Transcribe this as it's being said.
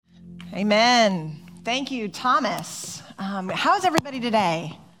Amen. Thank you, Thomas. How's everybody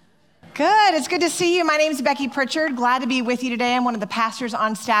today? Good. It's good to see you. My name is Becky Pritchard. Glad to be with you today. I'm one of the pastors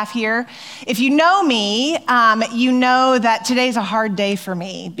on staff here. If you know me, you know that today's a hard day for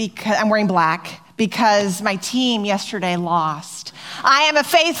me because I'm wearing black because my team yesterday lost. I am a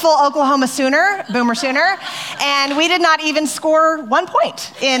faithful Oklahoma Sooner, Boomer Sooner, and we did not even score 1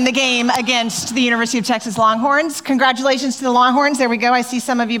 point in the game against the University of Texas Longhorns. Congratulations to the Longhorns. There we go. I see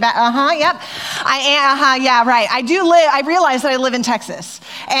some of you back. Yep. Yeah, right. I realize that I live in Texas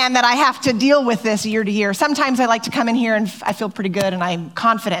and that I have to deal with this year to year. Sometimes I like to come in here and I feel pretty good and I'm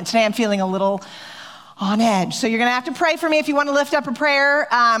confident. Today I'm feeling a little on edge. So you're going to have to pray for me if you want to lift up a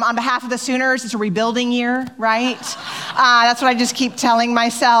prayer on behalf of the Sooners. It's a rebuilding year, right? That's what I just keep telling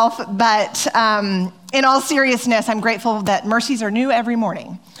myself. But in all seriousness, I'm grateful that mercies are new every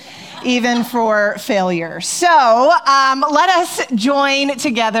morning, even for failure. So let us join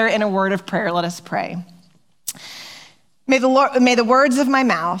together in a word of prayer. Let us pray. May the words of my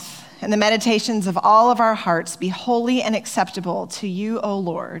mouth and the meditations of all of our hearts be holy and acceptable to you, O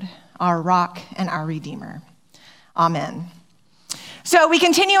Lord, our rock and our redeemer. Amen. So we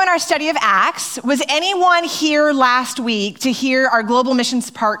continue in our study of Acts. Was anyone here last week to hear our global missions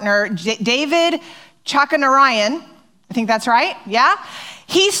partner, David Chakanarayan? I think that's right, yeah?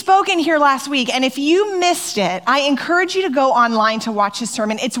 He spoke in here last week, and if you missed it, I encourage you to go online to watch his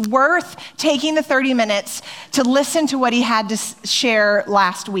sermon. It's worth taking the 30 minutes to listen to what he had to share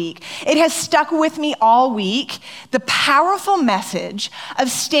last week. It has stuck with me all week, the powerful message of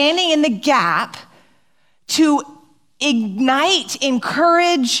standing in the gap to ignite,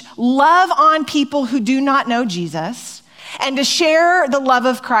 encourage, love on people who do not know Jesus, and to share the love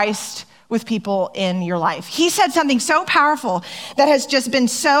of Christ with people in your life. He said something so powerful that has just been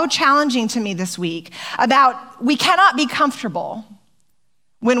so challenging to me this week about we cannot be comfortable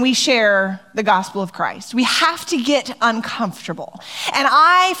when we share the gospel of Christ. We have to get uncomfortable. And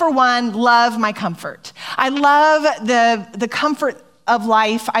I, for one, love my comfort. I love the comfort of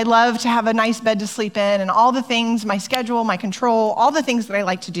life. I love to have a nice bed to sleep in and all the things, my schedule, my control, all the things that I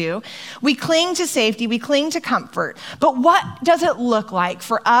like to do. We cling to safety, we cling to comfort. But what does it look like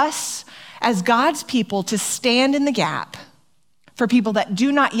for us as God's people to stand in the gap for people that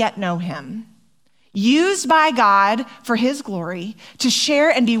do not yet know him, used by God for his glory to share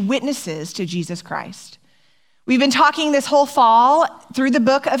and be witnesses to Jesus Christ? We've been talking this whole fall through the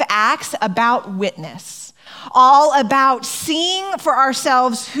book of Acts about witness, all about seeing for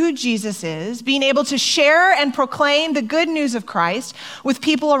ourselves who Jesus is, being able to share and proclaim the good news of Christ with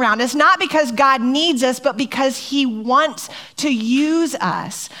people around us, not because God needs us, but because he wants to use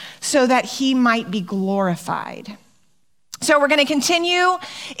us so that he might be glorified. So we're going to continue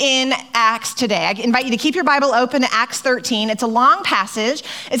in Acts today. I invite you to keep your Bible open to Acts 13. It's a long passage.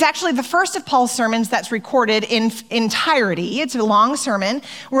 It's actually the first of Paul's sermons that's recorded in entirety. It's a long sermon.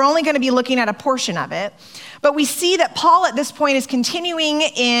 We're only going to be looking at a portion of it. But we see that Paul at this point is continuing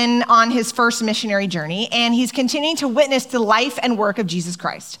on his first missionary journey, and he's continuing to witness the life and work of Jesus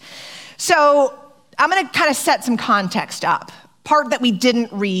Christ. So I'm going to kind of set some context up. Part that we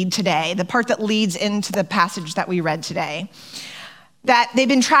didn't read today, the part that leads into the passage that we read today, that they've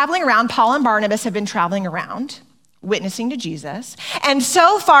been traveling around, Paul and Barnabas have been traveling around, witnessing to Jesus. And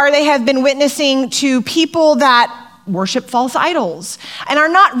so far they have been witnessing to people that worship false idols and are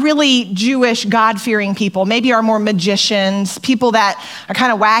not really Jewish God-fearing people, maybe are more magicians, people that are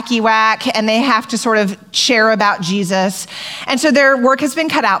kind of wacky whack, and they have to sort of share about Jesus. And so their work has been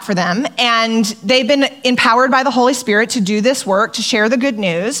cut out for them, and they've been empowered by the Holy Spirit to do this work, to share the good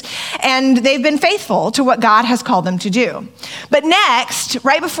news, and they've been faithful to what God has called them to do. But next,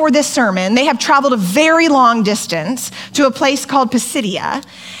 right before this sermon, they have traveled a very long distance to a place called Pisidia,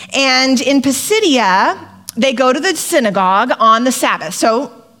 and in Pisidia, they go to the synagogue on the Sabbath.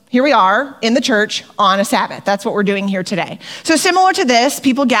 So here we are in the church on a Sabbath. That's what we're doing here today. So similar to this,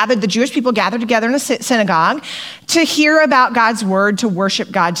 the Jewish people gathered together in a synagogue to hear about God's word, to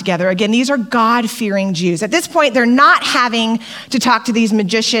worship God together. Again, these are God-fearing Jews. At this point, they're not having to talk to these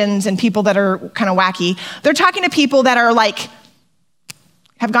magicians and people that are kind of wacky. They're talking to people that are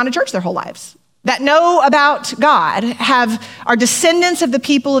have gone to church their whole lives, that know about God, are descendants of the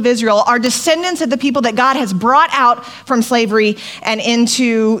people of Israel, are descendants of the people that God has brought out from slavery and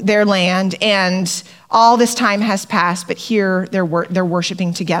into their land. And all this time has passed, but here they're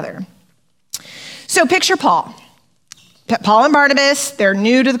worshiping together. So picture Paul. Paul and Barnabas, they're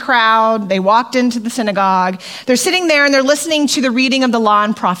new to the crowd. They walked into the synagogue. They're sitting there and they're listening to the reading of the law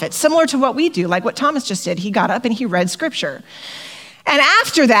and prophets, similar to what we do, like what Thomas just did. He got up and he read scripture. And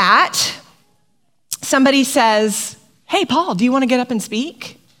after that, somebody says, "Hey, Paul, do you want to get up and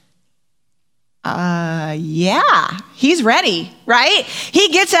speak?" Yeah, he's ready, right? He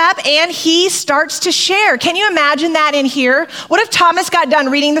gets up and he starts to share. Can you imagine that in here? What if Thomas got done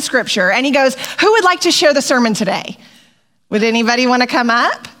reading the scripture and he goes, who would like to share the sermon today? Would anybody want to come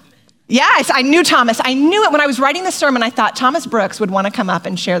up? Yes, I knew Thomas. I knew it when I was writing the sermon. I thought Thomas Brooks would want to come up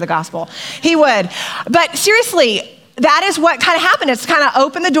and share the gospel. He would. But seriously, that is what kind of happened. It's kind of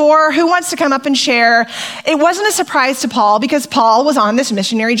opened the door. Who wants to come up and share? It wasn't a surprise to Paul because Paul was on this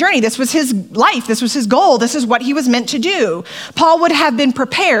missionary journey. This was his life. This was his goal. This is what he was meant to do. Paul would have been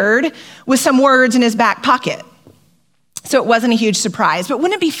prepared with some words in his back pocket. So it wasn't a huge surprise. But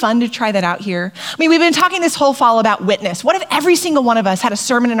wouldn't it be fun to try that out here? I mean, we've been talking this whole fall about witness. What if every single one of us had a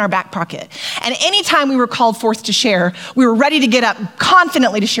sermon in our back pocket? And anytime we were called forth to share, we were ready to get up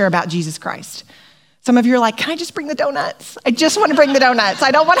confidently to share about Jesus Christ. Some of you are like, can I just bring the donuts? I just want to bring the donuts.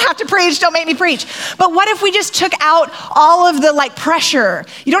 I don't want to have to preach. Don't make me preach. But what if we just took out all of the pressure?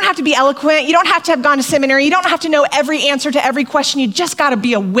 You don't have to be eloquent. You don't have to have gone to seminary. You don't have to know every answer to every question. You just got to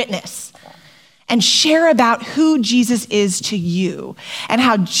be a witness and share about who Jesus is to you and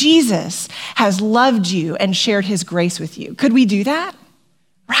how Jesus has loved you and shared his grace with you. Could we do that?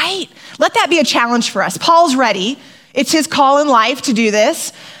 Right? Let that be a challenge for us. Paul's ready. It's his call in life to do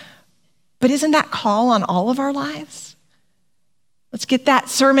this. But isn't that call on all of our lives? Let's get that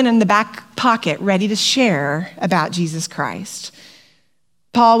sermon in the back pocket ready to share about Jesus Christ.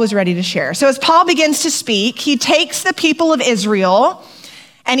 Paul was ready to share. So as Paul begins to speak, he takes the people of Israel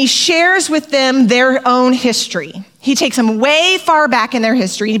and he shares with them their own history. He takes them way far back in their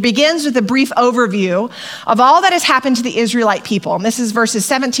history. He begins with a brief overview of all that has happened to the Israelite people. And this is verses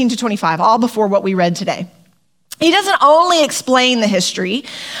 17 to 25, all before what we read today. He doesn't only explain the history,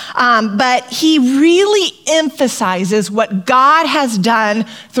 but he really emphasizes what God has done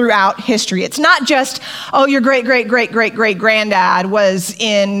throughout history. It's not just, oh, your great-great-great-great-great-granddad was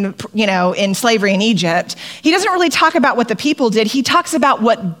in slavery in Egypt. He doesn't really talk about what the people did. He talks about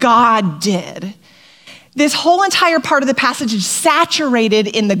what God did. This whole entire part of the passage is saturated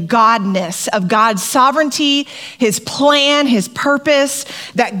in the godness of God's sovereignty, his plan, his purpose,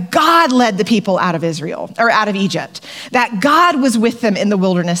 that God led the people out of Israel, or out of Egypt, that God was with them in the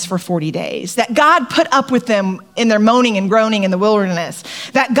wilderness for 40 days, that God put up with them in their moaning and groaning in the wilderness,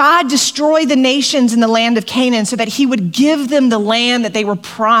 that God destroyed the nations in the land of Canaan so that he would give them the land that they were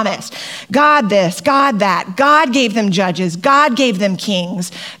promised. God this, God that. God gave them judges. God gave them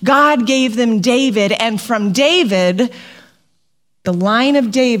kings. God gave them David, and from David, the line of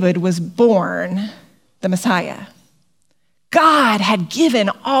David was born the Messiah. God had given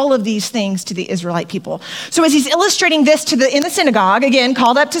all of these things to the Israelite people. So as he's illustrating this in the synagogue, again,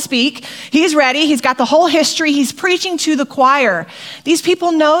 called up to speak, he's ready. He's got the whole history. He's preaching to the choir. These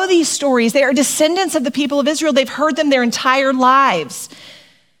people know these stories. They are descendants of the people of Israel. They've heard them their entire lives.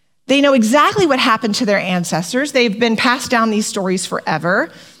 They know exactly what happened to their ancestors. They've been passed down these stories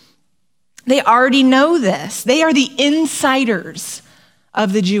forever. They already know this. They are the insiders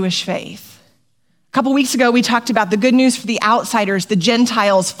of the Jewish faith. A couple weeks ago, we talked about the good news for the outsiders, the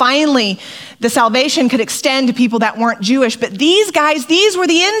Gentiles. Finally, the salvation could extend to people that weren't Jewish. But these guys, these were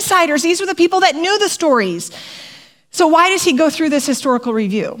the insiders. These were the people that knew the stories. So why does he go through this historical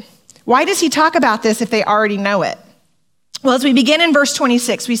review? Why does he talk about this if they already know it? Well, as we begin in verse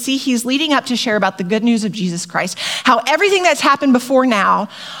 26, we see he's leading up to share about the good news of Jesus Christ, how everything that's happened before now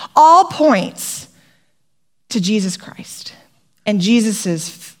all points to Jesus Christ and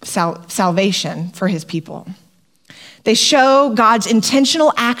Jesus' salvation for his people. They show God's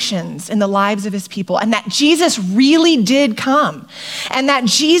intentional actions in the lives of his people, and that Jesus really did come, and that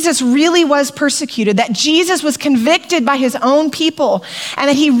Jesus really was persecuted, that Jesus was convicted by his own people, and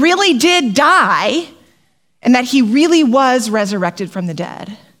that he really did die, and that he really was resurrected from the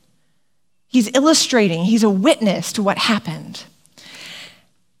dead. He's illustrating, he's a witness to what happened.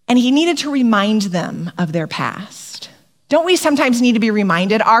 And he needed to remind them of their past. Don't we sometimes need to be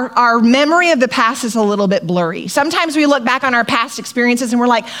reminded? Our memory of the past is a little bit blurry. Sometimes we look back on our past experiences and we're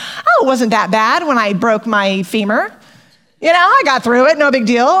like, oh, it wasn't that bad when I broke my femur. You know, I got through it, no big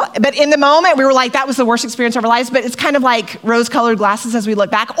deal. But in the moment, we were like, that was the worst experience of our lives. But it's kind of like rose-colored glasses as we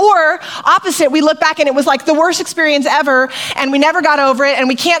look back. Or opposite, we look back and it was like the worst experience ever, and we never got over it, and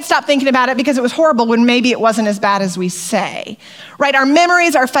we can't stop thinking about it because it was horrible when maybe it wasn't as bad as we say. Right? Our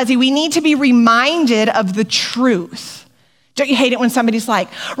memories are fuzzy. We need to be reminded of the truth. Don't you hate it when somebody's like,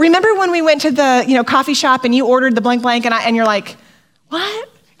 remember when we went to the coffee shop and you ordered the blank blank, and you're like, what?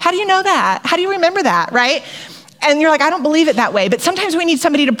 How do you know that? How do you remember that, right? And you're like, I don't believe it that way. But sometimes we need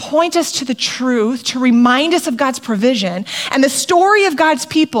somebody to point us to the truth, to remind us of God's provision and the story of God's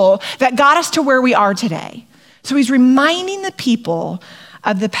people that got us to where we are today. So he's reminding the people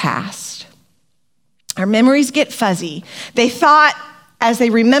of the past. Our memories get fuzzy. They thought, as they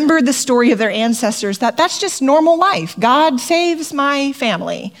remembered the story of their ancestors, that that's just normal life. God saves my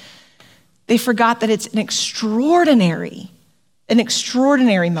family. They forgot that it's an extraordinary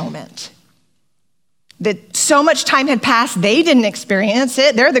moment. That so much time had passed, they didn't experience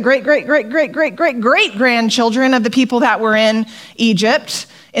it. They're the great-great-great-great-great-great-grandchildren of the people that were in Egypt,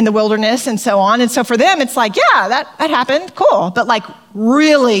 in the wilderness, and so on. And so for them, it's like, yeah, that happened, cool. But like,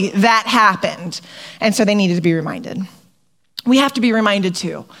 really, that happened. And so they needed to be reminded. We have to be reminded,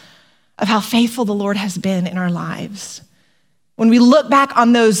 too, of how faithful the Lord has been in our lives. When we look back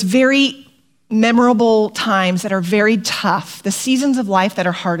on those very memorable times that are very tough, the seasons of life that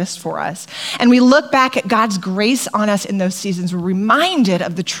are hardest for us, and we look back at God's grace on us in those seasons, we're reminded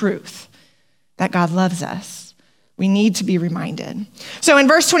of the truth that God loves us. We need to be reminded. So in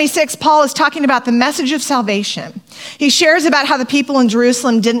verse 26, Paul is talking about the message of salvation. He shares about how the people in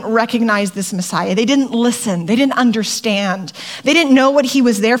Jerusalem didn't recognize this Messiah. They didn't listen. They didn't understand. They didn't know what he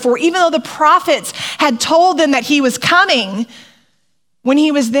was there for. Even though the prophets had told them that he was coming, when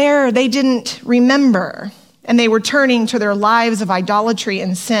he was there, they didn't remember. And they were turning to their lives of idolatry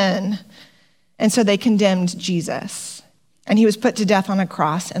and sin. And so they condemned Jesus. And he was put to death on a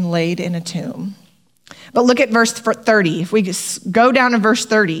cross and laid in a tomb. But look at verse 30. If we just go down to verse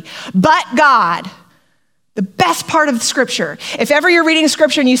 30. But God, the best part of the scripture. If ever you're reading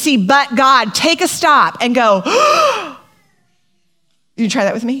scripture and you see but God, take a stop and go, you try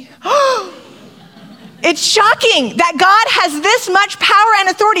that with me? It's shocking that God has this much power and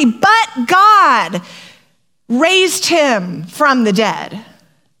authority, but God raised him from the dead.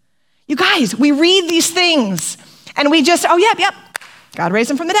 You guys, we read these things and we just, yep. God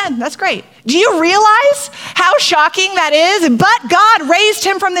raised him from the dead. That's great. Do you realize how shocking that is? But God raised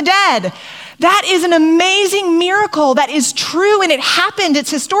him from the dead. That is an amazing miracle that is true, and it happened.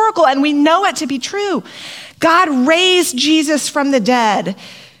 It's historical, and we know it to be true. God raised Jesus from the dead,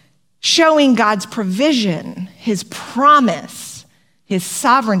 showing God's provision, his promise, his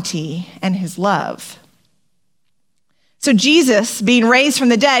sovereignty, and his love. So Jesus, being raised from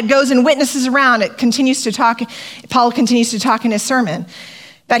the dead, goes and witnesses around. Paul continues to talk in his sermon,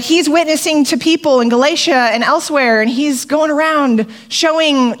 that he's witnessing to people in Galatia and elsewhere, and he's going around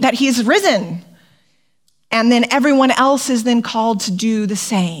showing that he's risen. And then everyone else is then called to do the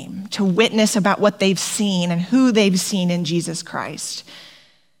same, to witness about what they've seen and who they've seen in Jesus Christ.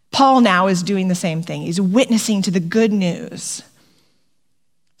 Paul now is doing the same thing. He's witnessing to the good news.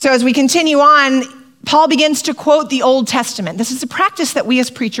 So as we continue on, Paul begins to quote the Old Testament. This is a practice that we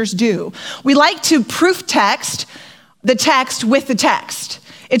as preachers do. We like to proof text the text with the text.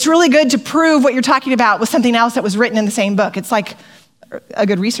 It's really good to prove what you're talking about with something else that was written in the same book. It's like a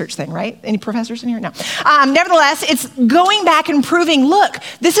good research thing, right? Any professors in here? No. Nevertheless, it's going back and proving, look,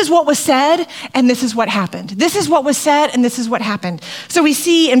 this is what was said and this is what happened. This is what was said and this is what happened. So we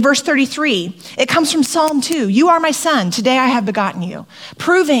see in verse 33, it comes from Psalm 2. You are my son, today I have begotten you.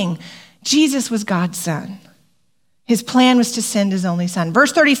 Proving Jesus was God's son. His plan was to send his only son.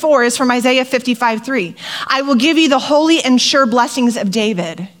 Verse 34 is from Isaiah 55:3. I will give you the holy and sure blessings of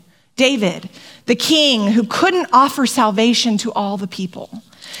David. David, the king who couldn't offer salvation to all the people.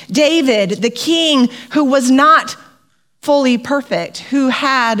 David, the king who was not fully perfect, who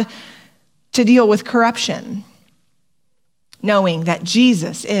had to deal with corruption, knowing that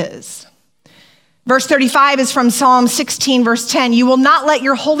Jesus is. Verse 35 is from Psalm 16, verse 10. You will not let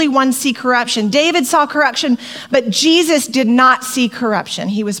your Holy One see corruption. David saw corruption, but Jesus did not see corruption.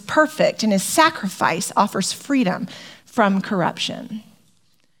 He was perfect, and his sacrifice offers freedom from corruption.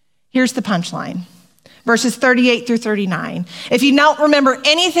 Here's the punchline. Verses 38 through 39. If you don't remember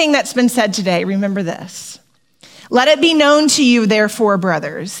anything that's been said today, remember this. Let it be known to you, therefore,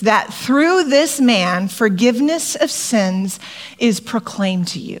 brothers, that through this man, forgiveness of sins is proclaimed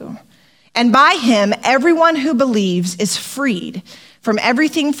to you. And by him, everyone who believes is freed from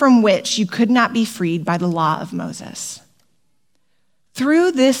everything from which you could not be freed by the law of Moses.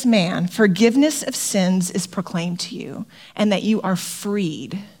 Through this man, forgiveness of sins is proclaimed to you, and that you are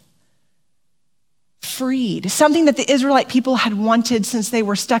freed. Freed, something that the Israelite people had wanted since they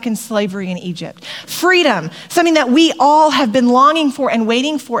were stuck in slavery in Egypt. Freedom, something that we all have been longing for and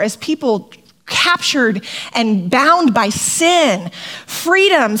waiting for as people captured and bound by sin.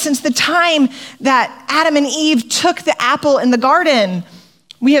 Freedom, since the time that Adam and Eve took the apple in the garden,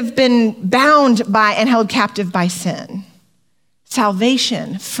 we have been bound by and held captive by sin.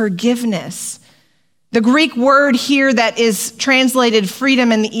 Salvation, forgiveness. The Greek word here that is translated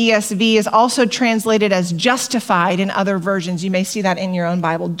freedom in the ESV is also translated as justified in other versions. You may see that in your own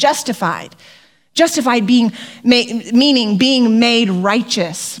Bible. Justified. Justified meaning being made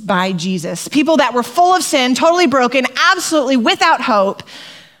righteous by Jesus. People that were full of sin, totally broken, absolutely without hope,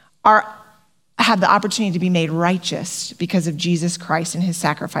 have the opportunity to be made righteous because of Jesus Christ and his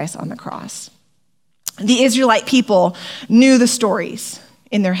sacrifice on the cross. The Israelite people knew the stories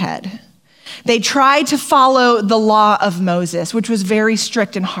in their head. They tried to follow the law of Moses, which was very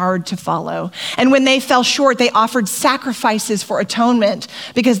strict and hard to follow. And when they fell short, they offered sacrifices for atonement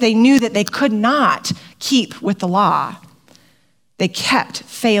because they knew that they could not keep with the law. They kept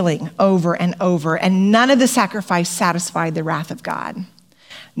failing over and over, and none of the sacrifice satisfied the wrath of God.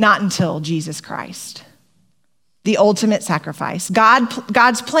 Not until Jesus Christ, the ultimate sacrifice.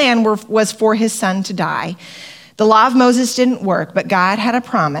 God's plan was for his son to die. The law of Moses didn't work, but God had a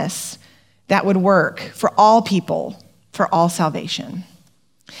promise that would work for all people, for all salvation.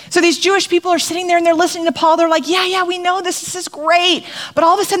 So these Jewish people are sitting there and they're listening to Paul. They're like, yeah, we know this. This is great. But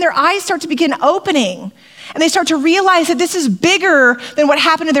all of a sudden their eyes start to begin opening. And they start to realize that this is bigger than what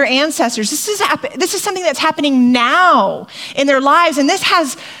happened to their ancestors. This is something that's happening now in their lives. And this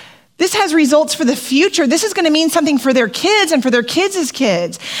has results for the future. This is going to mean something for their kids and for their kids'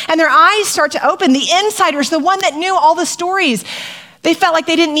 kids. And their eyes start to open. The insiders, the one that knew all the stories, they felt like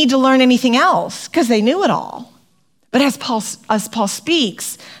they didn't need to learn anything else because they knew it all. But as Paul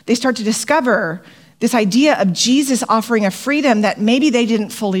speaks, they start to discover this idea of Jesus offering a freedom that maybe they didn't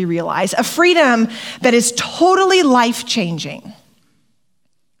fully realize, a freedom that is totally life-changing.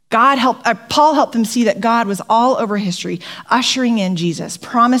 Paul helped them see that God was all over history, ushering in Jesus,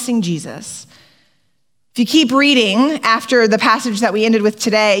 promising Jesus. If you keep reading after the passage that we ended with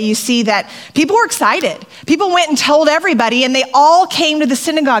today, you see that people were excited. People went and told everybody, and they all came to the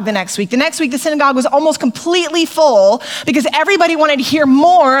synagogue the next week. The next week, the synagogue was almost completely full because everybody wanted to hear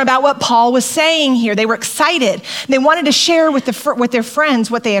more about what Paul was saying here. They were excited. They wanted to share with their friends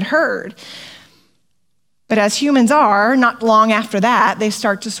what they had heard. But as humans are, not long after that, they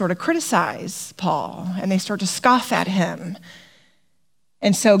start to sort of criticize Paul, and they start to scoff at him.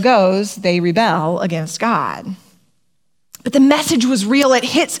 And so goes, they rebel against God. But the message was real. It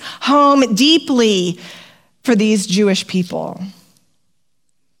hits home deeply for these Jewish people.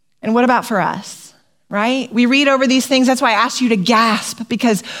 And what about for us, right? We read over these things. That's why I asked you to gasp,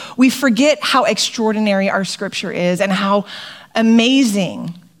 because we forget how extraordinary our scripture is and how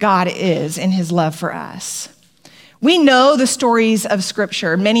amazing God is in his love for us. We know the stories of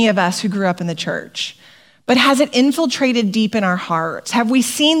scripture, many of us who grew up in the church. But has it infiltrated deep in our hearts? Have we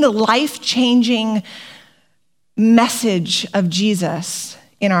seen the life-changing message of Jesus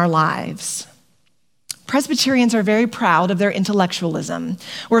in our lives? Presbyterians are very proud of their intellectualism.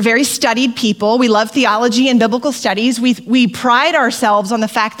 We're very studied people. We love theology and biblical studies. We pride ourselves on the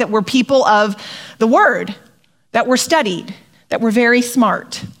fact that we're people of the word, that we're studied, that we're very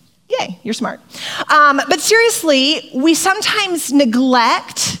smart. Yay, you're smart. But seriously, we sometimes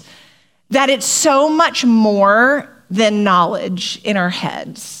neglect that it's so much more than knowledge in our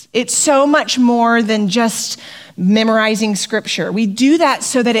heads. It's so much more than just memorizing scripture. We do that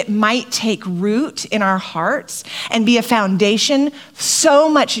so that it might take root in our hearts and be a foundation so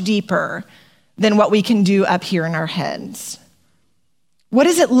much deeper than what we can do up here in our heads. What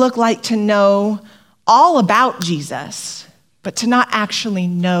does it look like to know all about Jesus, but to not actually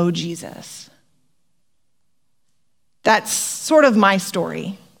know Jesus? That's sort of my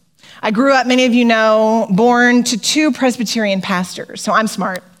story. I grew up, many of you know, born to two Presbyterian pastors, so I'm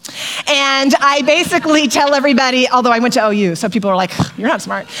smart. And I basically tell everybody, although I went to OU, so people are like, you're not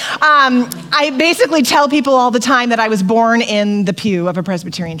smart. I basically tell people all the time that I was born in the pew of a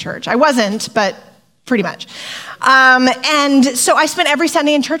Presbyterian church. I wasn't, but pretty much. And so I spent every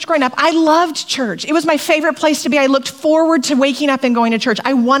Sunday in church growing up. I loved church. It was my favorite place to be. I looked forward to waking up and going to church.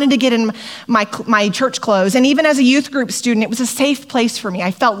 I wanted to get in my church clothes. And even as a youth group student, it was a safe place for me.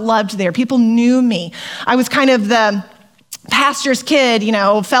 I felt loved there. People knew me. I was kind of the pastor's kid,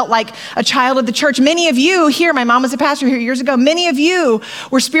 felt like a child of the church. Many of you here, my mom was a pastor here years ago, many of you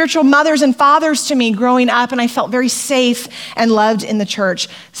were spiritual mothers and fathers to me growing up, and I felt very safe and loved in the church.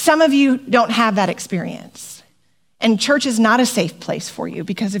 Some of you don't have that experience. And church is not a safe place for you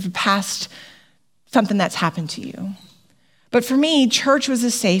because of past something that's happened to you. But for me, church was a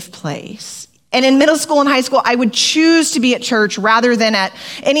safe place. And in middle school and high school, I would choose to be at church rather than at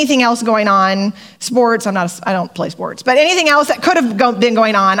anything else going on. Sports, I don't play sports, but anything else that could have been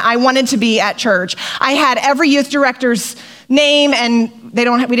going on, I wanted to be at church. I had every youth director's name, and we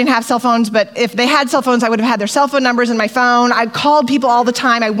didn't have cell phones, but if they had cell phones, I would have had their cell phone numbers in my phone. I called people all the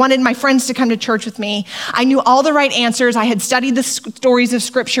time. I wanted my friends to come to church with me. I knew all the right answers. I had studied the stories of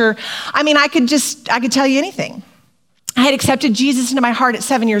scripture. I mean, I could tell you anything. I had accepted Jesus into my heart at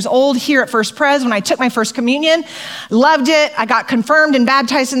 7 years old here at First Pres when I took my first communion. Loved it. I got confirmed and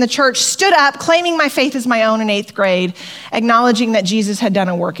baptized in the church, stood up, claiming my faith as my own in 8th grade, acknowledging that Jesus had done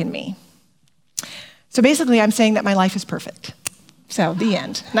a work in me. So basically, I'm saying that my life is perfect. So the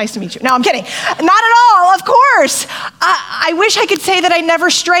end. Nice to meet you. No, I'm kidding. Not at all, of course. I wish I could say that I never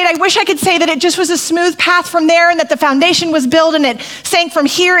strayed. I wish I could say that it just was a smooth path from there and that the foundation was built and it sank from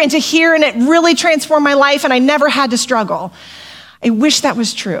here into here and it really transformed my life and I never had to struggle. I wish that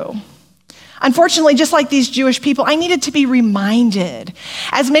was true. Unfortunately, just like these Jewish people, I needed to be reminded.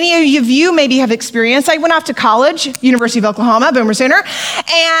 As many of you maybe have experienced, I went off to college, University of Oklahoma, Boomer Sooner,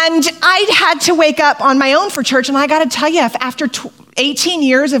 and I had to wake up on my own for church. And I got to tell you, after 18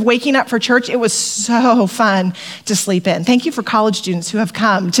 years of waking up for church, it was so fun to sleep in. Thank you for college students who have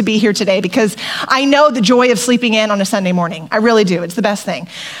come to be here today because I know the joy of sleeping in on a Sunday morning. I really do. It's the best thing.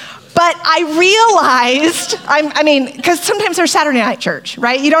 But I realized, because sometimes there's Saturday night church,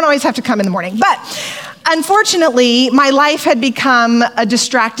 right? You don't always have to come in the morning. But unfortunately, my life had become a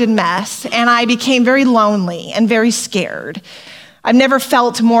distracted mess, and I became very lonely and very scared. I've never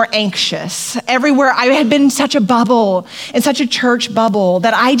felt more anxious. Everywhere, I had been in such a bubble, in such a church bubble,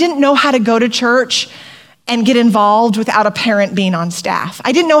 that I didn't know how to go to church and get involved without a parent being on staff.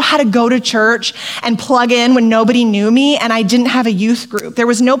 I didn't know how to go to church and plug in when nobody knew me, and I didn't have a youth group. There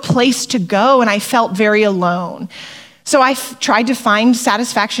was no place to go, and I felt very alone. So I tried to find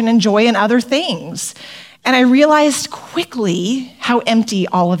satisfaction and joy in other things. And I realized quickly how empty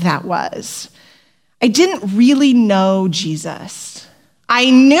all of that was. I didn't really know Jesus.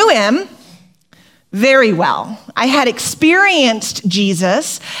 I knew him very well. I had experienced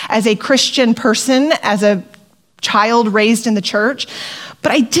Jesus as a Christian person, as a child raised in the church,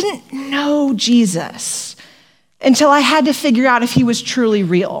 but I didn't know Jesus until I had to figure out if he was truly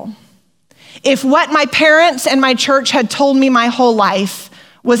real. If what my parents and my church had told me my whole life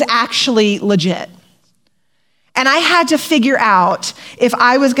was actually legit. And I had to figure out if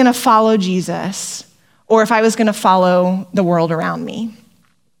I was going to follow Jesus or if I was going to follow the world around me.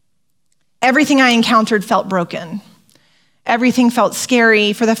 Everything I encountered felt broken. Everything felt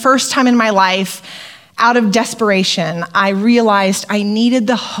scary. For the first time in my life, out of desperation, I realized I needed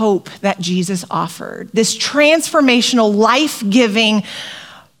the hope that Jesus offered. This transformational, life-giving,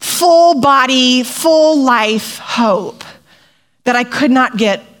 full body, full life hope that I could not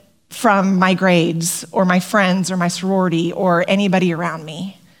get from my grades or my friends or my sorority or anybody around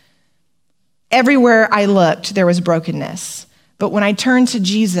me. Everywhere I looked, there was brokenness. But when I turned to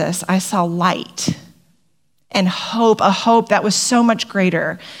Jesus, I saw light and hope, a hope that was so much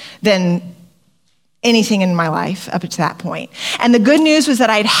greater than anything in my life up to that point. And the good news was that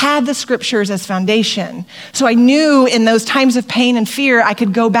I'd had the scriptures as foundation. So I knew in those times of pain and fear, I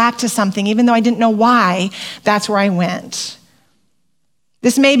could go back to something, even though I didn't know why. That's where I went.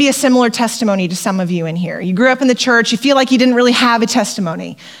 This may be a similar testimony to some of you in here. You grew up in the church, you feel like you didn't really have a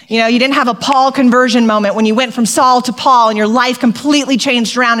testimony. You didn't have a Paul conversion moment when you went from Saul to Paul and your life completely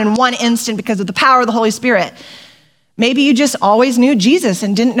changed around in one instant because of the power of the Holy Spirit. Maybe you just always knew Jesus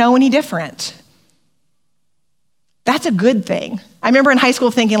and didn't know any different. That's a good thing. I remember in high school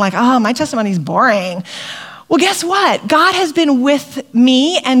thinking my testimony's boring. Well, guess what? God has been with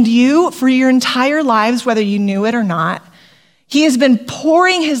me and you for your entire lives, whether you knew it or not. He has been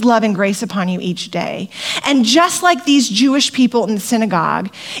pouring his love and grace upon you each day. And just like these Jewish people in the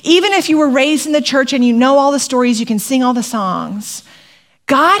synagogue, even if you were raised in the church and you know all the stories, you can sing all the songs,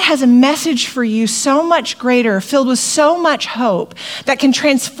 God has a message for you so much greater, filled with so much hope that can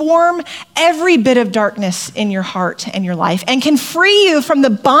transform every bit of darkness in your heart and your life and can free you from the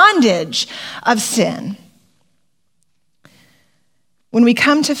bondage of sin. When we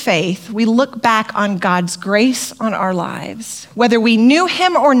come to faith, we look back on God's grace on our lives, whether we knew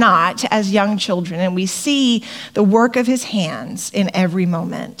him or not as young children, and we see the work of his hands in every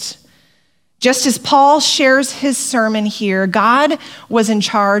moment. Just as Paul shares his sermon here, God was in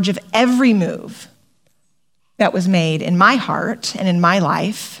charge of every move that was made in my heart and in my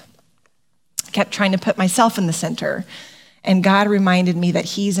life. I kept trying to put myself in the center, and God reminded me that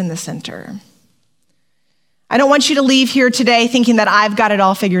he's in the center. I don't want you to leave here today thinking that I've got it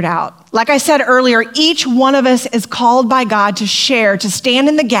all figured out. Like I said earlier, each one of us is called by God to share, to stand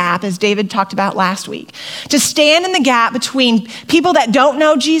in the gap, as David talked about last week, to stand in the gap between people that don't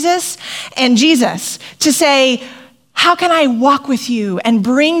know Jesus and Jesus, to say, how can I walk with you and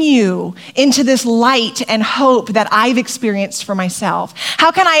bring you into this light and hope that I've experienced for myself?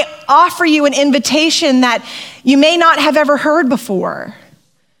 How can I offer you an invitation that you may not have ever heard before?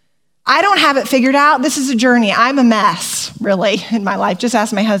 I don't have it figured out. This is a journey. I'm a mess, really, in my life. Just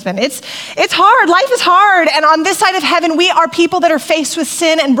ask my husband. It's hard. Life is hard. And on this side of heaven, we are people that are faced with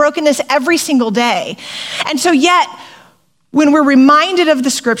sin and brokenness every single day. And so yet, when we're reminded of the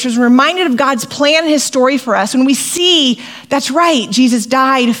scriptures, reminded of God's plan and his story for us, when we see, that's right, Jesus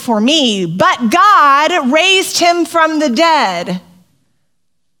died for me, but God raised him from the dead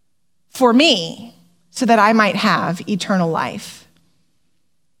for me so that I might have eternal life.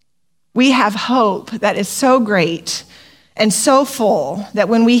 We have hope that is so great and so full that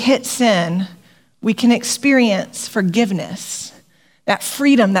when we hit sin, we can experience forgiveness. That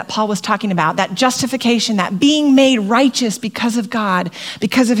freedom that Paul was talking about, that justification, that being made righteous because of God,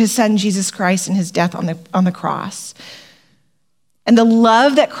 because of his son, Jesus Christ, and his death on the cross. And the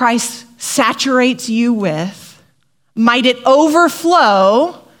love that Christ saturates you with, might it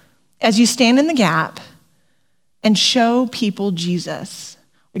overflow as you stand in the gap and show people Jesus.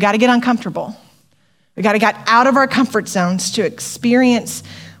 We got to get uncomfortable. We got to get out of our comfort zones to experience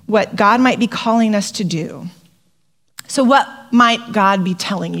what God might be calling us to do. So what might God be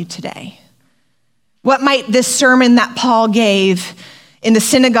telling you today? What might this sermon that Paul gave in the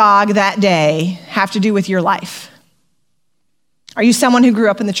synagogue that day have to do with your life? Are you someone who grew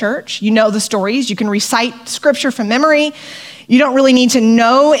up in the church? You know the stories. You can recite scripture from memory. You don't really need to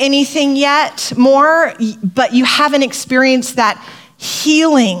know anything yet more, but you haven't experienced that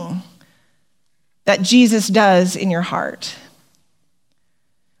healing that Jesus does in your heart.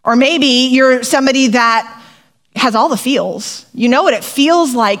 Or maybe you're somebody that has all the feels. You know what it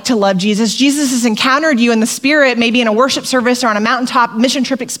feels like to love Jesus. Jesus has encountered you in the spirit, maybe in a worship service or on a mountaintop mission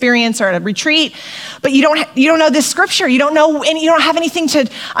trip experience or at a retreat, but you don't know this scripture. You don't know, and you don't have anything to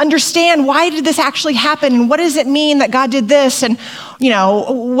understand. Why did this actually happen? And what does it mean that God did this? And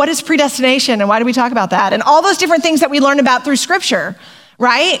what is predestination? And why do we talk about that? And all those different things that we learn about through scripture,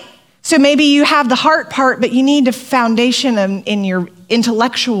 right? So maybe you have the heart part, but you need a foundation in your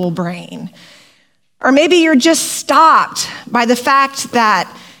intellectual brain. Or maybe you're just stopped by the fact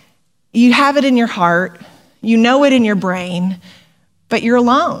that you have it in your heart, you know it in your brain, but you're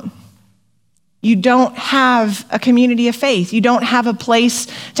alone. You don't have a community of faith. You don't have a place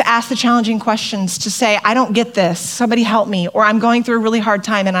to ask the challenging questions, to say, I don't get this, somebody help me, or I'm going through a really hard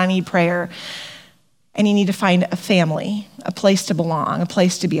time and I need prayer. And you need to find a family, a place to belong, a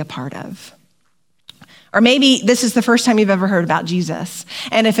place to be a part of. Or maybe this is the first time you've ever heard about Jesus.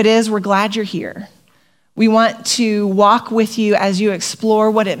 And if it is, we're glad you're here. We want to walk with you as you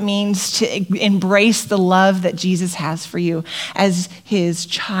explore what it means to embrace the love that Jesus has for you as his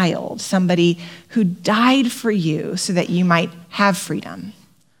child, somebody who died for you so that you might have freedom.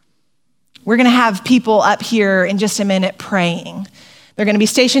 We're going to have people up here in just a minute praying. They're going to be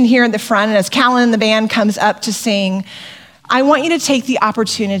stationed here in the front, and as Callan and the band comes up to sing, I want you to take the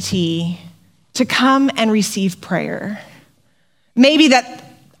opportunity to come and receive prayer. Maybe that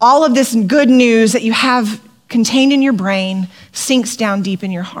all of this good news that you have contained in your brain sinks down deep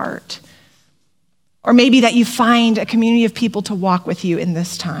in your heart. Or maybe that you find a community of people to walk with you in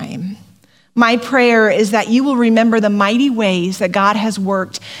this time. My prayer is that you will remember the mighty ways that God has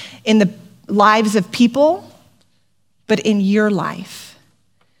worked in the lives of people, but in your life.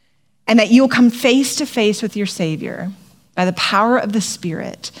 And that you'll come face to face with your Savior by the power of the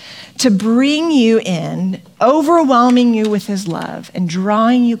Spirit to bring you in, overwhelming you with his love and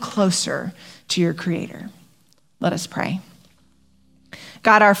drawing you closer to your Creator. Let us pray.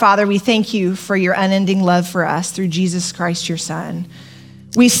 God, our Father, we thank you for your unending love for us through Jesus Christ, your Son.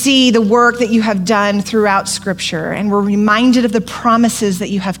 We see the work that you have done throughout Scripture, and we're reminded of the promises that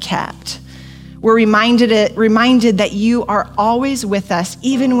you have kept. We're reminded that you are always with us,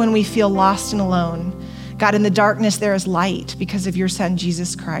 even when we feel lost and alone. God, in the darkness, there is light because of your Son,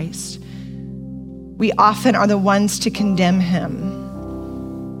 Jesus Christ. We often are the ones to condemn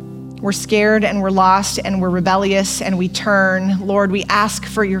him. We're scared and we're lost and we're rebellious and we turn. Lord, we ask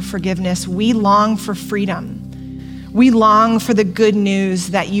for your forgiveness. We long for freedom. We long for the good news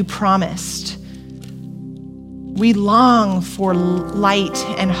that you promised. We long for light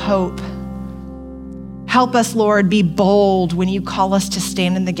and hope. Help us, Lord, be bold when you call us to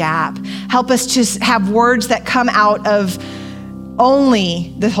stand in the gap. Help us to have words that come out of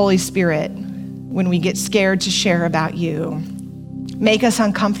only the Holy Spirit when we get scared to share about you. Make us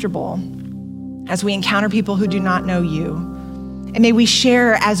uncomfortable as we encounter people who do not know you. And may we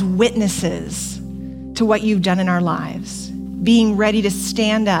share as witnesses to what you've done in our lives, being ready to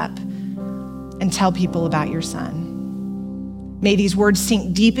stand up and tell people about your Son. May these words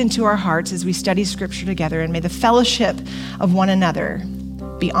sink deep into our hearts as we study Scripture together, and may the fellowship of one another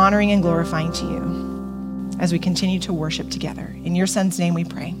be honoring and glorifying to you as we continue to worship together. In your Son's name we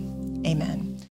pray. Amen.